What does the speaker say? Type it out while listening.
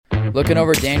Looking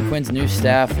over Dan Quinn's new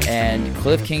staff and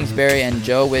Kliff Kingsbury and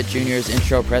Joe Whitt Jr.'s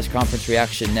intro press conference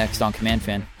reaction next on Command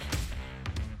Fan.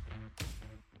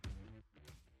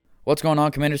 What's going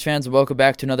on, Commanders fans? Welcome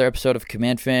back to another episode of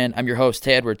Command Fan. I'm your host,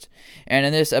 Tay Edwards. And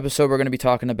in this episode, we're going to be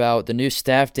talking about the new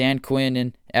staff. Dan Quinn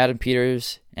and Adam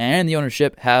Peters and the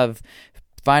ownership have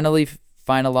finally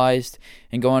finalized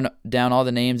and going down all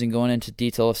the names and going into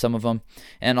detail of some of them.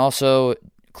 And also,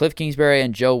 Kliff Kingsbury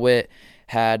and Joe Whitt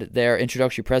had their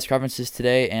introductory press conferences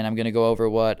today, and I'm going to go over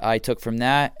what I took from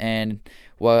that and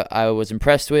what I was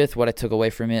impressed with, what I took away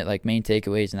from it, like main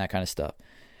takeaways and that kind of stuff.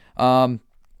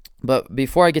 But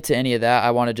before I get to any of that,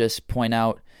 I want to just point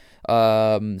out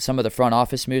some of the front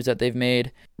office moves that they've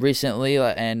made recently,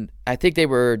 and I think they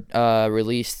were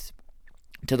released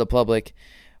to the public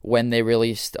when they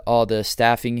released all the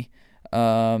staffing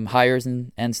hires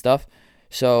and stuff.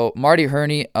 So Marty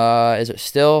Hurney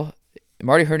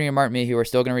Marty Hurney and Martin Mayhew are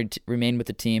still going to remain with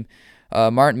the team.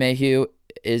 Martin Mayhew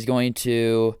is going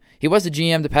to... He was the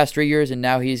GM the past 3 years, and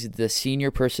now he's the senior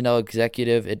personnel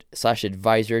executive /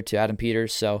 advisor to Adam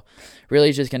Peters. So really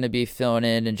he's just going to be filling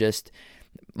in and just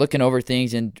looking over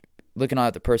things and looking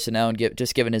at the personnel and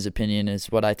just giving his opinion is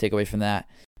what I take away from that.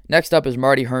 Next up is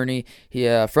Marty Hurney. He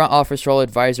front office role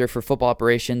advisor for football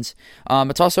operations.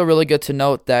 It's also really good to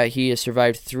note that he has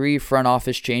survived 3 front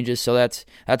office changes, so that's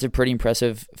a pretty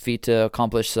impressive feat to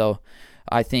accomplish. So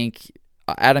I think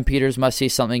Adam Peters must see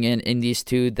something in these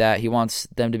two that he wants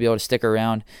them to be able to stick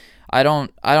around. I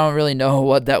don't really know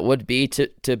what that would be,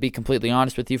 to be completely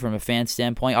honest with you, from a fan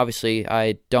standpoint. Obviously,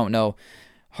 I don't know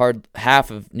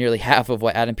nearly half of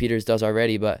what Adam Peters does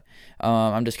already, but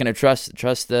I'm just going to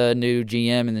trust the new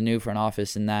GM and the new front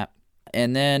office in that.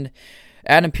 And then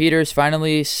Adam Peters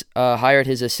finally hired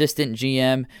his assistant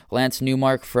GM, Lance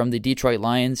Newmark, from the Detroit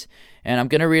Lions. And I'm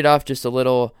going to read off just a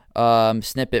little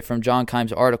snippet from John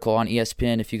Keim's article on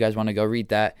ESPN if you guys want to go read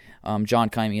that. John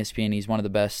Keim, ESPN, he's one of the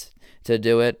best to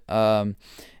do it.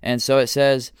 And so it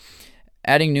says,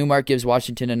 adding Newmark gives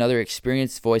Washington another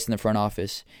experienced voice in the front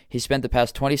office. He spent the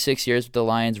past 26 years with the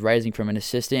Lions, rising from an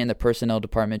assistant in the personnel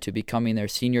department to becoming their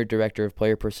senior director of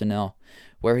player personnel,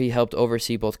 where he helped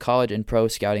oversee both college and pro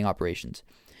scouting operations.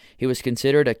 He was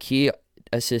considered a key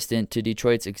assistant to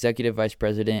Detroit's executive vice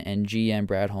president and GM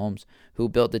Brad Holmes, who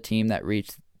built the team that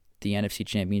reached the NFC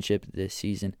Championship this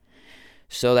season.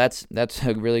 So that's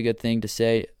a really good thing to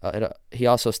say. He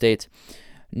also states,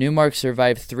 Newmark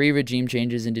survived 3 regime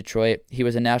changes in Detroit. He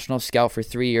was a national scout for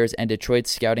 3 years and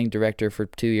Detroit's scouting director for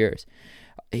 2 years.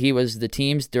 He was the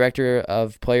team's director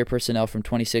of player personnel from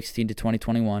 2016 to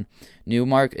 2021.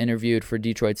 Newmark interviewed for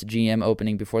Detroit's GM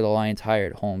opening before the Lions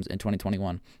hired Holmes in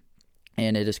 2021.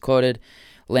 And it is quoted,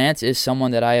 Lance is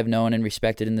someone that I have known and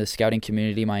respected in the scouting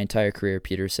community my entire career,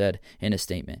 Peters said in a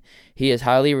statement. He is a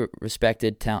highly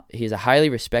respected talent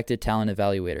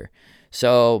evaluator.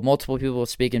 So multiple people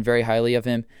speaking very highly of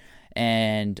him,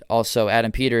 and also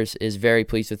Adam Peters is very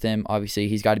pleased with him. Obviously,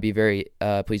 he's got to be very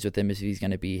pleased with him if he's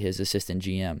going to be his assistant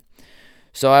GM.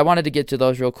 So I wanted to get to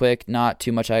those real quick. Not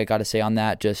too much I got to say on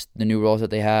that, just the new roles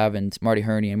that they have, and Marty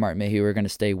Hurney and Martin Mayhew are going to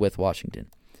stay with Washington.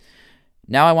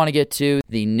 Now I want to get to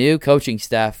the new coaching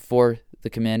staff for the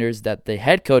Commanders that the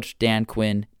head coach, Dan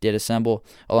Quinn, did assemble,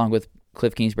 along with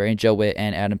Kliff Kingsbury and Joe Whitt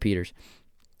and Adam Peters.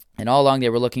 And all along they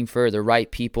were looking for the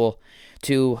right people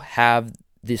to have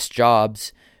these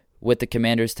jobs with the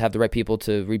Commanders, to have the right people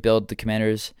to rebuild the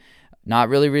Commanders. Not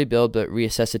really rebuild, but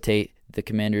resuscitate the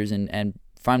Commanders and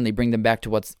finally bring them back to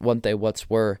what they once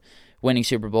were, winning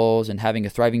Super Bowls and having a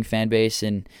thriving fan base.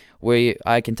 And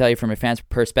I can tell you from a fan's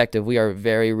perspective, we are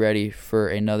very ready for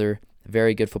another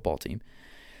very good football team.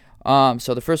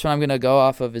 So the first one I'm going to go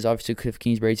off of is obviously Kliff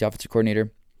Kingsbury, the offensive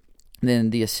coordinator.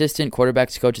 Then the assistant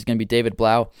quarterbacks coach is going to be David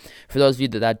Blau. For those of you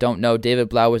that don't know, David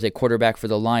Blau was a quarterback for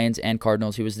the Lions and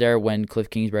Cardinals. He was there when Kliff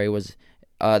Kingsbury was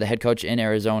the head coach in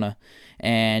Arizona.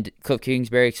 And Kliff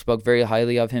Kingsbury spoke very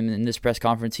highly of him in this press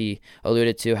conference. He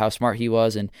alluded to how smart he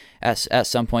was, and at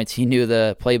some points he knew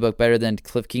the playbook better than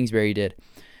Kliff Kingsbury did.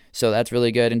 So that's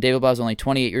really good. And David Blau is only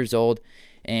 28 years old.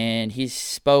 And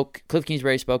Kliff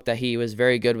Kingsbury spoke that he was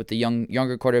very good with the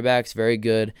younger quarterbacks, very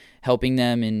good helping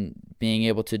them in being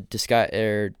able to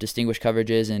distinguish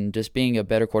coverages and just being a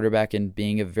better quarterback and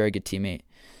being a very good teammate.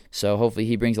 So hopefully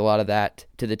he brings a lot of that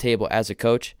to the table as a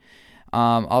coach.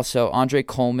 Also, Andre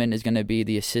Coleman is going to be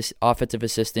the offensive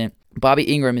assistant. Bobby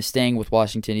Ingram is staying with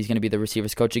Washington. He's going to be the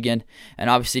receivers coach again. And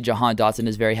obviously Jahan Dotson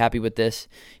is very happy with this.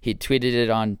 He tweeted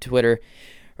it on Twitter,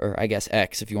 or I guess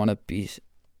X if you want to be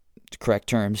correct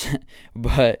terms.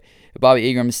 But Bobby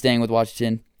Ingram is staying with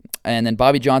Washington. And then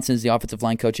Bobby Johnson is the offensive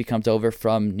line coach. He comes over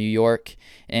from New York,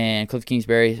 and Kliff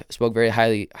Kingsbury spoke very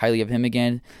highly of him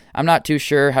again. I'm not too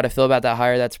sure how to feel about that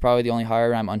hire. That's probably the only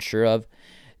hire I'm unsure of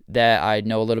that I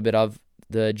know a little bit of.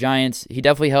 The Giants, he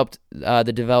definitely helped the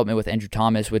development with Andrew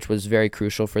Thomas, which was very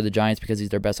crucial for the Giants because he's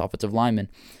their best offensive lineman.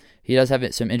 He does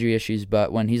have some injury issues,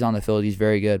 but when he's on the field, he's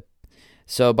very good.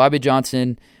 So Bobby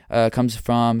Johnson comes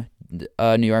from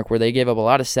New York, where they gave up a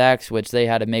lot of sacks, which they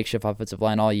had a makeshift offensive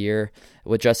line all year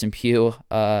with Justin Pugh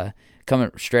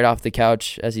coming straight off the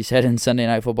couch, as he said in Sunday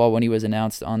Night Football when he was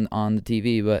announced on the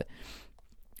TV. But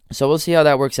so we'll see how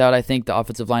that works out. I think the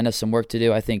offensive line has some work to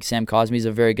do. I think Sam Cosmi is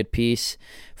a very good piece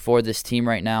for this team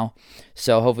right now.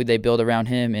 So hopefully they build around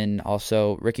him. And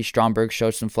also Ricky Stromberg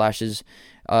showed some flashes,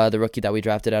 the rookie that we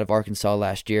drafted out of Arkansas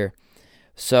last year.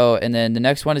 So, and then the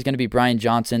next one is going to be Brian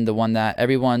Johnson, the one that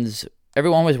everyone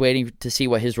was waiting to see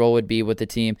what his role would be with the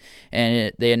team,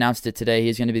 and they announced it today.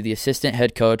 He's going to be the assistant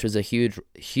head coach, which was a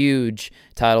huge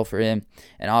title for him,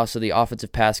 and also the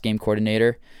offensive pass game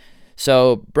coordinator.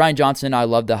 So Brian Johnson, I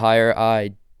love the hire.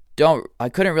 I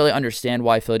couldn't really understand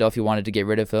why Philadelphia wanted to get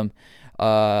rid of him.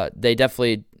 Philly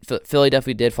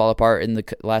definitely did fall apart in the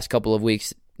last couple of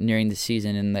weeks nearing the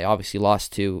season, and they obviously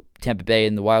lost to Tampa Bay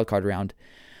in the wild card round.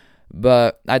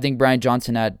 But I think Brian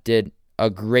Johnson did a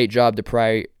great job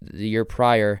the year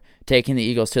prior, taking the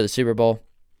Eagles to the Super Bowl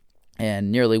and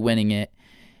nearly winning it.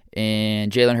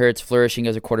 And Jalen Hurts flourishing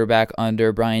as a quarterback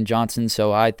under Brian Johnson.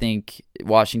 So I think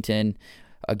Washington,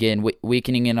 again,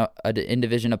 weakening an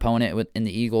in-division opponent in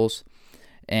the Eagles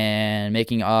and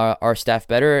making our staff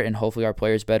better and hopefully our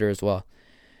players better as well.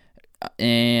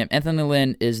 And Anthony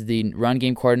Lynn is the run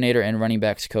game coordinator and running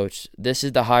backs coach. This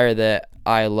is the hire that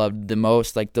I loved the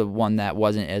most, like the one that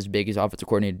wasn't as big as offensive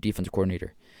coordinator, defensive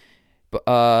coordinator. But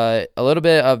a little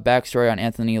bit of backstory on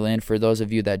Anthony Lynn for those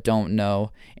of you that don't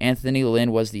know. Anthony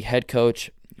Lynn was the head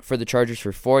coach for the Chargers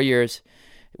for 4 years,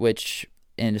 which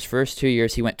in his first 2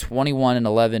 years he went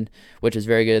 21-11, which is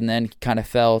very good, and then kind of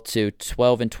fell to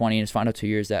 12-20 in his final 2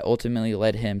 years. That ultimately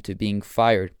led him to being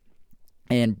fired.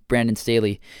 And Brandon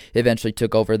Staley eventually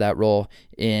took over that role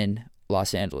in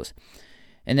Los Angeles.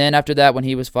 And then after that, when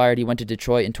he was fired, he went to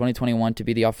Detroit in 2021 to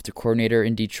be the offensive coordinator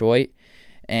in Detroit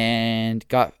and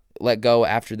got let go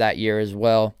after that year as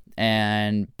well.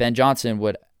 And Ben Johnson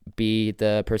would be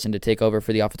the person to take over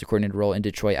for the offensive coordinator role in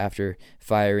Detroit after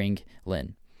firing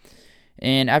Lynn.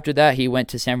 And after that, he went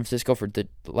to San Francisco for the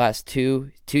last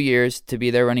two years to be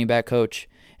their running back coach.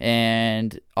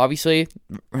 And obviously,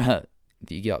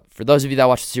 for those of you that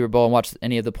watch the Super Bowl and watch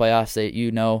any of the playoffs, that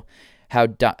you know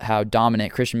how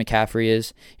dominant Christian McCaffrey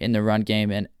is in the run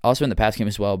game and also in the pass game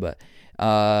as well. But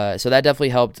so that definitely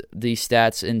helped the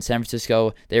stats in San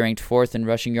Francisco. They ranked 4th in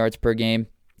rushing yards per game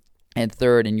and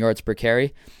 3rd in yards per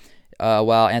carry,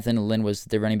 while Anthony Lynn was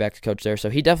the running backs coach there. So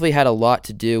he definitely had a lot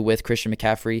to do with Christian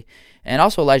McCaffrey and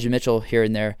also Elijah Mitchell here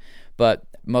and there, but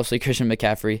mostly Christian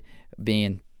McCaffrey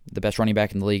being the best running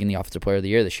back in the league and the offensive player of the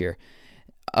year this year.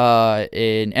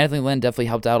 And Anthony Lynn definitely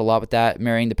helped out a lot with that,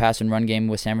 marrying the pass and run game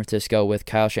with San Francisco with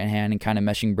Kyle Shanahan and kind of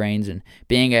meshing brains. And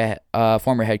being a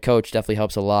former head coach definitely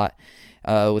helps a lot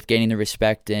with gaining the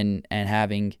respect and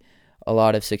having a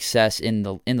lot of success in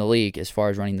the league as far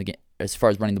as running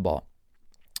the ball.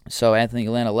 So Anthony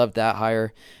Lynn, I loved that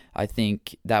hire. I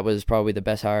think that was probably the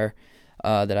best hire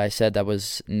that I said that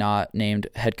was not named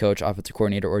head coach, offensive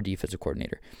coordinator, or defensive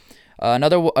coordinator.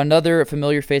 Another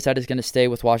familiar face that is going to stay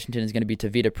with Washington is going to be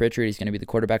Tavita Pritchard. He's going to be the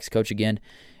quarterback's coach again.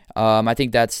 I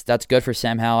think that's good for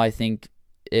Sam Howell. I think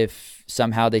if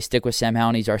somehow they stick with Sam Howell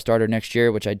and he's our starter next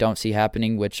year, which I don't see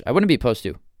happening, which I wouldn't be opposed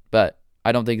to, but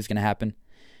I don't think it's going to happen.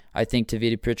 I think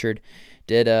Tavita Pritchard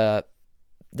did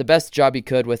the best job he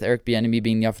could with Eric Bieniemy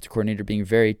being the offensive coordinator, being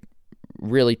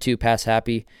really too pass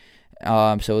happy.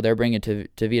 So they're bringing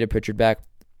Tavita Pritchard back.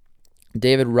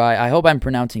 David Rye, I hope I'm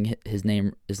pronouncing his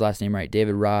last name right.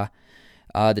 David Rye,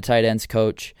 the tight ends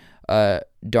coach.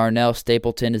 Darnell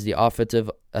Stapleton is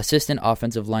the assistant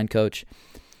offensive line coach.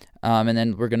 And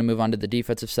then we're going to move on to the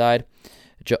defensive side.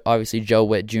 Obviously, Joe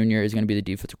Whitt Jr. is going to be the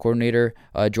defensive coordinator.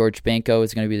 George Banco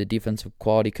is going to be the defensive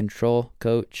quality control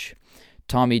coach.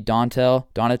 Tommy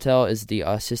Donatel is the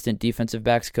assistant defensive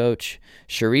backs coach.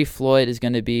 Sharif Floyd is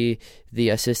going to be the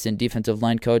assistant defensive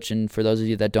line coach. And for those of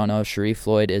you that don't know, Sharif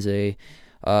Floyd is a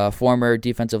former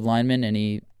defensive lineman, and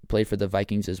he played for the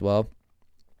Vikings as well.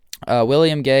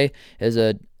 William Gay is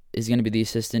going to be the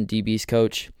assistant DBs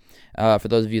coach. For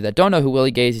those of you that don't know who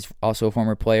Willie Gay is, he's also a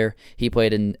former player. He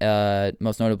played in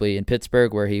most notably in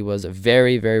Pittsburgh, where he was a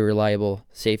very, very reliable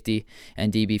safety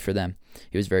and DB for them.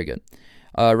 He was very good.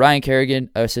 Ryan Kerrigan,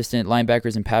 assistant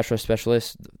linebackers and pass rush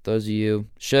specialist. Those of you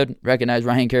should recognize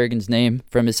Ryan Kerrigan's name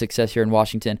from his success here in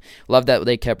Washington. Love that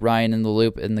they kept Ryan in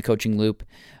the coaching loop.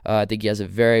 I think he has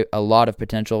a lot of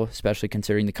potential, especially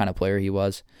considering the kind of player he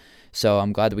was. So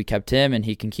I'm glad that we kept him, and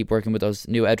he can keep working with those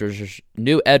new edge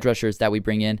rushers that we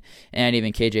bring in, and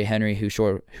even KJ Henry, who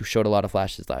showed a lot of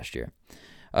flashes last year.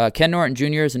 Ken Norton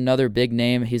Jr. is another big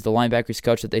name. He's the linebackers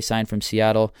coach that they signed from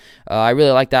Seattle. I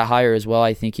really like that hire as well.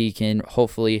 I think he can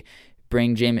hopefully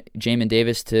bring Jamin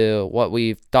Davis to what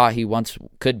we thought he once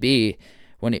could be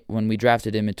when we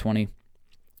drafted him in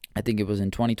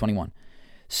 2021.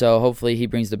 So hopefully he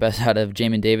brings the best out of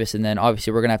Jamin Davis, and then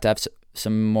obviously we're going to have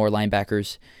some more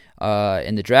linebackers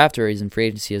in the draft, or he's in free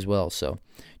agency as well. So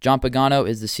John Pagano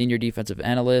is the senior defensive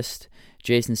analyst.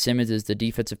 Jason Simmons is the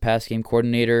defensive pass game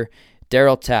coordinator.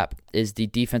 Darryl Tapp is the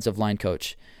defensive line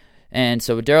coach. And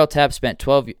so Darryl Tapp spent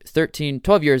 12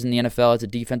 years in the NFL as a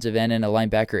defensive end and a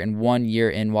linebacker, and 1 year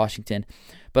in Washington.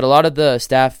 But a lot of the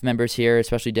staff members here,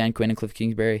 especially Dan Quinn and Kliff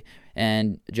Kingsbury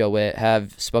and Joe Whitt,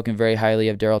 have spoken very highly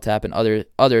of Darryl Tapp and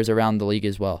others around the league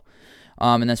as well.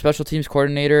 And then special teams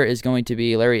coordinator is going to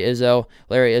be Larry Izzo.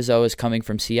 Larry Izzo is coming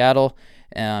from Seattle,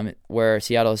 where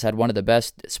Seattle has had one of the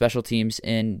best special teams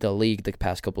in the league the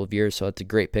past couple of years. So it's a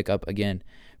great pickup again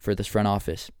for this front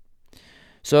office.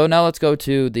 So now let's go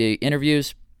to the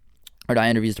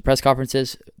the press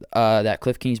conferences that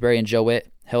Kliff Kingsbury and Joe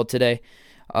Whitt held today.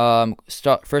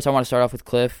 First, I want to start off with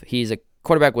Kliff. He's a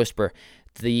quarterback whisperer.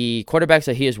 The quarterbacks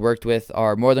that he has worked with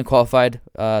are more than qualified.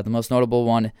 The most notable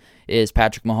one is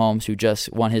Patrick Mahomes, who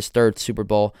just won his third Super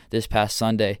Bowl this past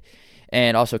Sunday.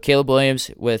 And also Caleb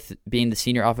Williams, with being the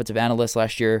senior offensive analyst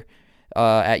last year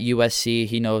at USC.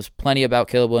 He knows plenty about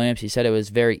Caleb Williams. He said it was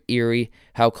very eerie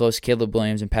how close Caleb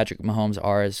Williams and Patrick Mahomes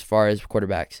are as far as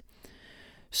quarterbacks.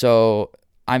 So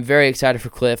I'm very excited for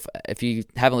Kliff. If you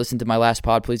haven't listened to my last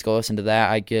pod, please go listen to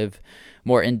that. I give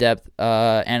more in-depth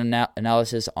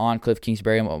analysis on Kliff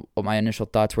Kingsbury and what my initial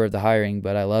thoughts were of the hiring,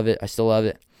 but I love it. I still love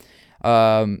it.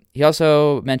 He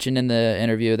also mentioned in the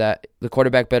interview that the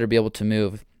quarterback better be able to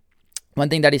move. One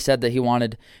thing that he said that he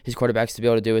wanted his quarterbacks to be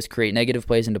able to do is create negative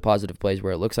plays into positive plays,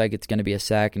 where it looks like it's going to be a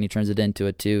sack and he turns it into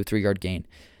a 2-3 yard gain.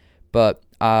 But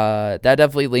that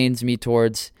definitely leans me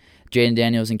towards Jaden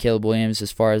Daniels and Caleb Williams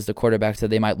as far as the quarterbacks that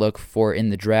they might look for in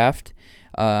the draft.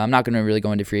 I'm not going to really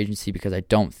go into free agency because I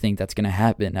don't think that's going to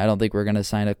happen. I don't think we're going to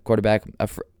sign a quarterback.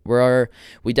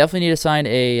 We definitely need to sign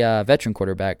a veteran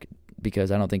quarterback, because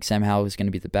I don't think Sam Howell is going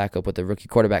to be the backup with the rookie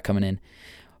quarterback coming in.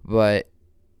 But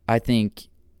I think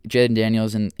Jaden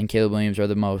Daniels and Caleb Williams are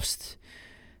the most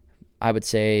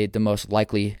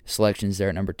likely selections there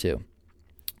at number 2.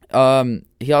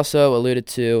 He also alluded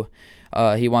to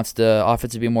he wants the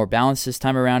offense to be more balanced this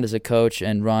time around as a coach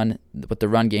and run with the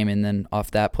run game, and then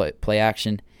off that play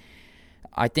action.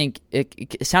 I think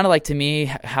it sounded like to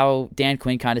me how Dan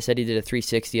Quinn kind of said he did a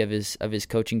 360 of his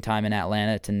coaching time in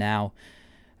Atlanta to now,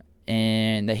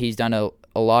 and that he's done a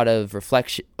lot of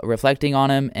reflecting on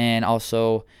him, and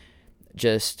also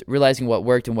just realizing what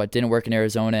worked and what didn't work in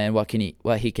Arizona, and what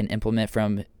he can implement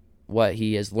from what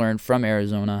he has learned from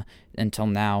Arizona until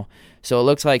now. So it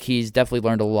looks like he's definitely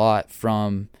learned a lot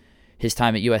from his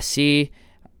time at USC,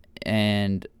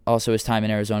 and also his time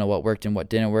in Arizona, what worked and what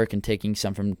didn't work, and taking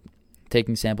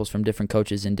samples from different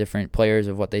coaches and different players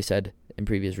of what they said in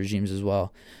previous regimes as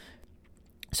well.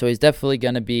 So he's definitely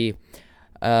going to be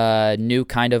a new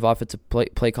kind of offensive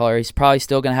play caller. He's probably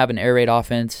still going to have an air raid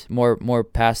offense, more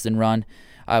pass than run,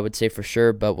 I would say for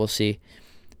sure, but we'll see.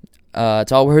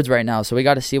 It's all words right now, so we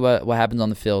got to see what happens on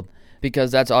the field,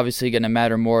 because that's obviously going to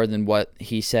matter more than what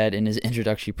he said in his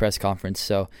introductory press conference.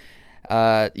 So,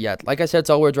 like I said, it's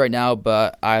all words right now,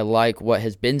 but I like what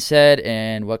has been said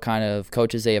and what kind of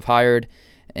coaches they have hired,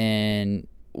 and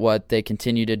what they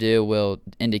continue to do will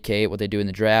indicate what they do in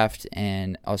the draft,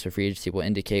 and also free agency will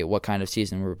indicate what kind of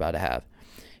season we're about to have.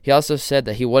 He also said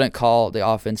that he wouldn't call the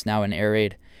offense now an air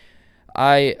raid.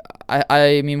 I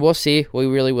mean, we'll see. We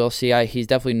really will see. He's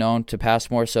definitely known to pass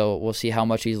more, so we'll see how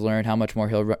much he's learned, how much more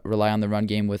he'll rely on the run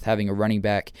game with having a running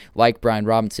back like Brian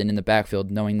Robinson in the backfield,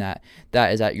 knowing that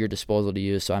is at your disposal to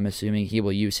use. So I'm assuming he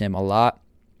will use him a lot.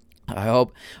 I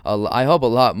hope a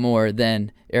lot more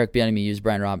than Eric Bieniemy used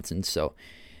Brian Robinson. So.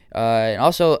 And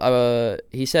also,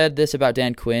 he said this about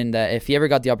Dan Quinn, that if he ever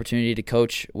got the opportunity to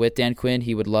coach with Dan Quinn,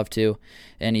 he would love to.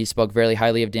 And he spoke very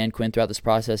highly of Dan Quinn throughout this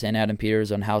process, and Adam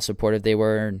Peters, on how supportive they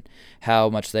were and how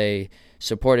much they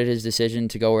supported his decision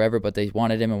to go wherever, but they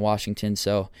wanted him in Washington.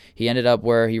 So he ended up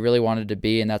where he really wanted to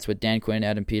be, and that's with Dan Quinn,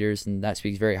 Adam Peters, and that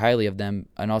speaks very highly of them,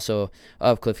 and also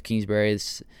of Kliff Kingsbury,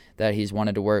 that he's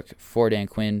wanted to work for Dan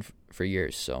Quinn for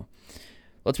years. So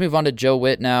let's move on to Joe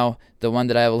Whitt now, the one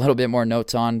that I have a little bit more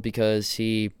notes on because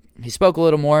he spoke a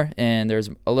little more and there's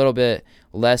a little bit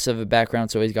less of a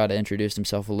background, so he's got to introduce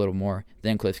himself a little more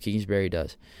than Kliff Kingsbury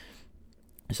does.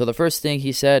 So the first thing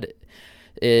he said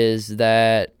is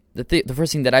that the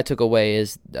first thing that I took away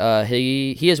is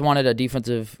he has wanted a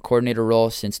defensive coordinator role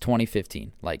since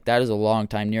 2015. Like, that is a long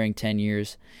time, nearing 10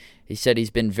 years. He said he's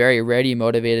been very ready,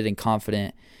 motivated, and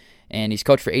confident, and he's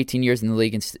coached for 18 years in the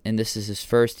league, and this is his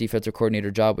first defensive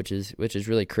coordinator job, which is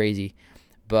really crazy.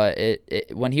 But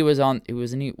when he was in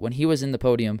the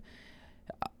podium,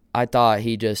 I thought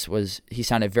he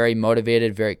sounded very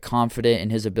motivated, very confident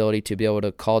in his ability to be able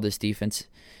to call this defense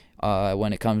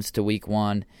when it comes to week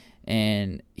one.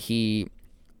 And he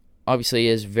obviously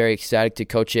is very ecstatic to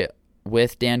coach it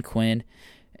with Dan Quinn.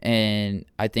 And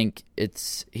I think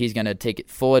he's going to take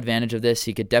full advantage of this.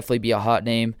 He could definitely be a hot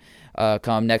name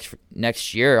come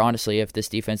next year, honestly, if this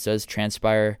defense does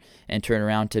transpire and turn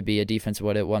around to be a defense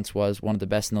what it once was, one of the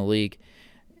best in the league.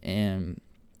 And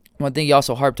one thing he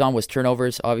also harped on was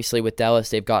turnovers. Obviously, with Dallas,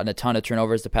 they've gotten a ton of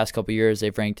turnovers the past couple years.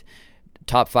 They've ranked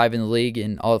top 5 in the league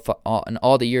in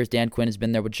all the years Dan Quinn has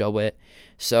been there with Joe Whitt.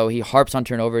 So he harps on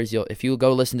turnovers. If you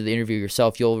go listen to the interview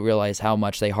yourself, you'll realize how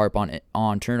much they harp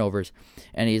on turnovers.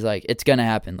 And he's like, it's gonna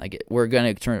happen. Like, we're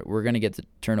gonna get the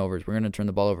turnovers. We're gonna turn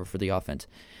the ball over for the offense.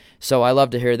 So I love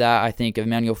to hear that. I think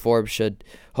Emmanuel Forbes should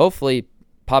hopefully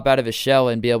pop out of his shell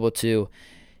and be able to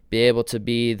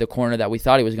be the corner that we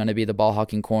thought he was going to be, the ball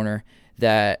hawking corner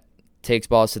that takes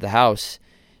balls to the house.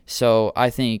 So I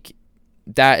think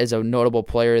that is a notable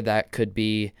player that could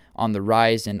be on the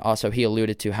rise. And also he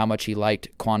alluded to how much he liked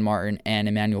Quan Martin and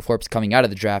Emmanuel Forbes coming out of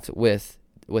the draft with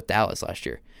Dallas last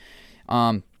year.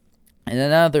 And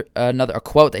another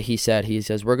quote that he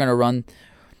says, we're going to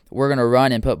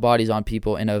run and put bodies on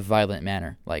people in a violent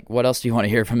manner. Like, what else do you want to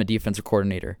hear from a defensive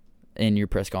coordinator in your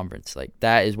press conference? Like,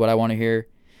 that is what I want to hear.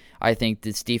 I think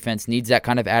this defense needs that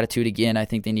kind of attitude again. I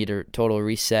think they need a total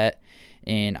reset,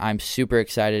 and I'm super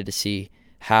excited to see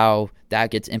how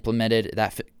that gets implemented,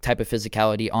 that type of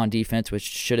physicality on defense, which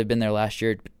should have been there last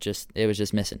year, but it was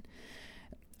just missing.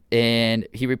 And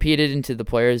he repeated into the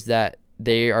players that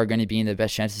they are going to be in the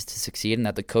best chances to succeed, and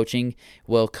that the coaching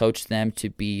will coach them to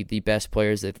be the best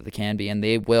players that they can be, and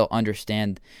they will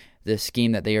understand the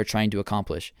scheme that they are trying to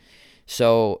accomplish.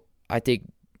 So I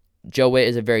think Joe Whitt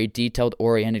is a very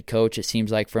detailed-oriented coach, it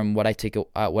seems like, from what I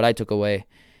took away,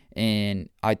 and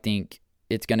I think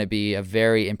it's going to be a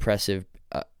very impressive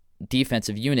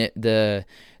defensive unit, the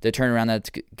turnaround that's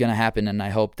going to happen, and I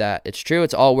hope that it's true.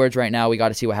 It's all words right now. We got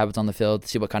to see what happens on the field,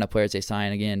 see what kind of players they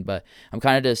sign again, but I'm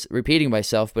kind of just repeating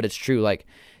myself, but it's true. Like,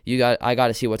 I got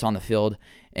to see what's on the field,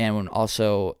 and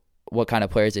also what kind of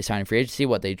players they sign in free agency,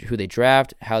 who they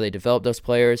draft, how they develop those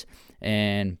players,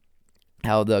 and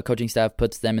how the coaching staff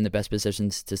puts them in the best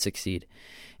positions to succeed.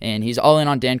 And he's all in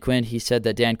on Dan Quinn. He said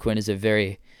that Dan Quinn is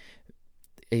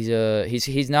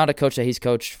he's not a coach that he's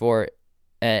coached for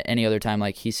at any other time.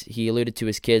 Like, he alluded to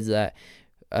his kids that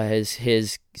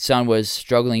his son was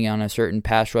struggling on a certain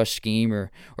pass rush scheme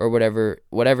or whatever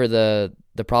the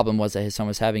problem was that his son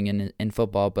was having in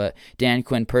football. But Dan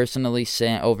Quinn personally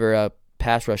sent over a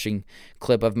pass rushing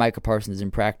clip of Micah Parsons in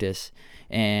practice,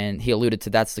 and he alluded to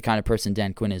that's the kind of person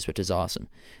Dan Quinn is, which is awesome.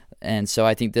 And so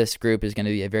I think this group is going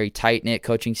to be a very tight-knit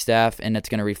coaching staff, and it's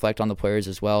going to reflect on the players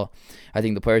as well. I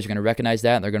think the players are going to recognize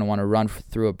that, and they're going to want to run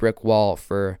through a brick wall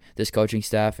for this coaching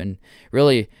staff. And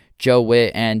really, Joe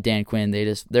Whitt and Dan Quinn,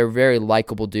 they're very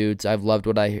likable dudes. I've loved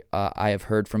what I have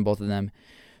heard from both of them.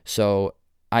 So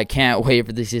I can't wait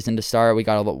for the season to start. We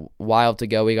got a while to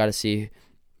go. We got to see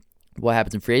what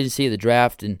happens in free agency, the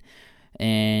draft,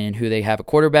 and who they have a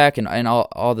quarterback, and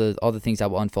all the things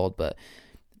that will unfold. But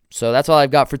so that's all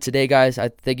I've got for today, guys. I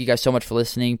thank you guys so much for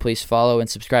listening. Please follow and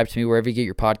subscribe to me wherever you get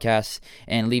your podcasts,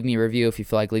 and leave me a review if you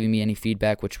feel like leaving me any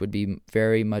feedback, which would be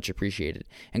very much appreciated.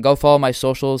 And go follow my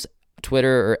socials,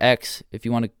 Twitter or X, if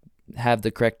you want to have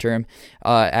the correct term,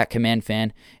 at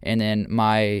CommandFan. And then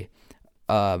my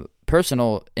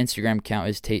personal Instagram account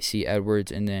is Tate C.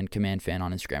 Edwards, and then CommandFan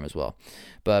on Instagram as well.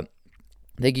 But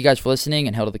thank you guys for listening,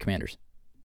 and hail to the Commanders.